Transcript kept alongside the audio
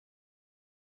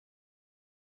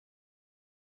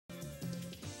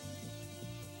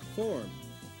form.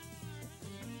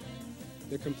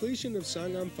 The completion of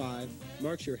Songahm 5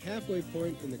 marks your halfway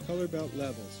point in the color belt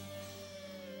levels.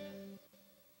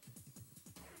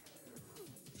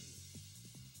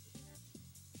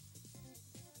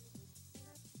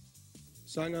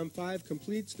 Songahm 5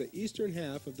 completes the eastern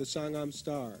half of the Songahm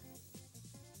star.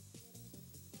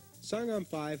 Songahm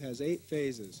 5 has 8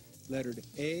 phases, lettered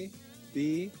A,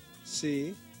 B,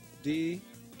 C, D,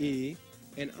 E,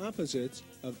 and opposites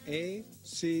of A,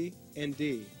 C, and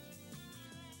D.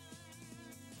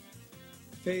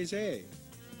 Phase A,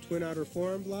 twin outer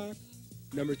forearm block,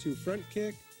 number 2 front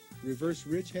kick, reverse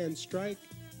ridge hand strike,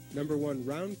 number 1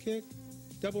 round kick,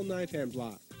 double knife hand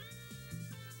block.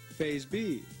 Phase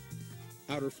B,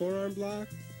 outer forearm block,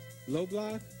 low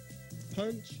block,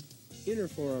 punch, inner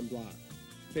forearm block.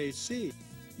 Phase C,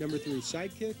 number 3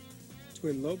 side kick,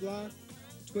 twin low block,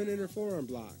 twin inner forearm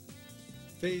block.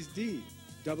 Phase D,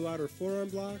 double outer forearm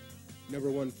block,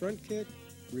 number 1 front kick,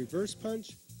 reverse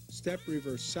punch, step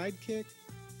reverse side kick,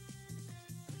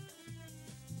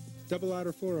 double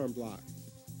outer forearm block.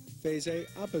 Phase A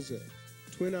opposite,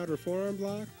 twin outer forearm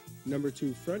block, number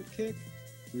 2 front kick,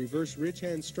 reverse ridge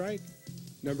hand strike,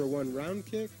 number 1 round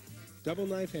kick, double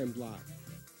knife hand block.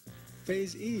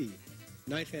 Phase E,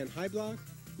 knife hand high block,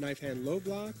 knife hand low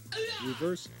block,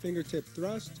 reverse fingertip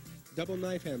thrust, double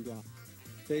knife hand block.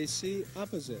 Phase C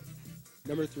opposite,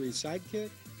 number 3 side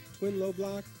kick, twin low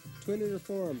block, twin inner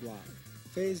forearm block.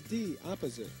 Phase D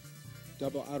opposite,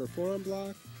 double outer forearm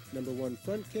block, number 1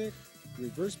 front kick,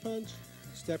 reverse punch,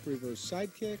 step reverse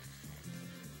side kick,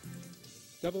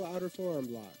 double outer forearm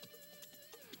block.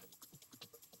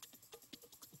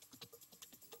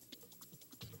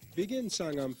 Begin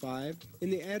Songahm 5 in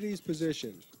the at ease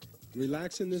position.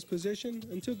 Relax in this position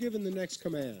until given the next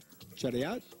command.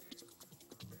 Chariot,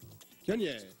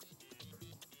 Kyanye,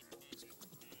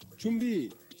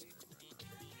 Chumbi,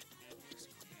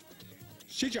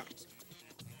 Shija.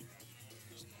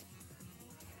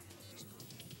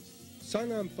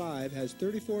 Songahm 5 has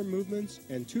 34 movements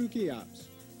and 2 key-ops.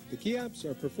 The key-ops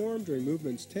are performed during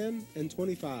movements 10 and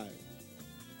 25.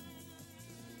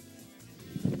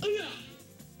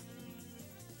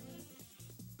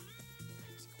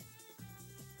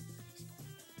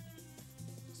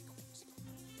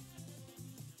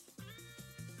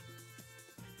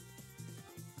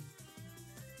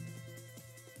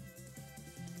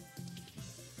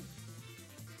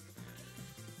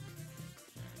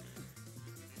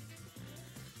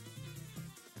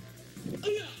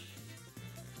 Yeah.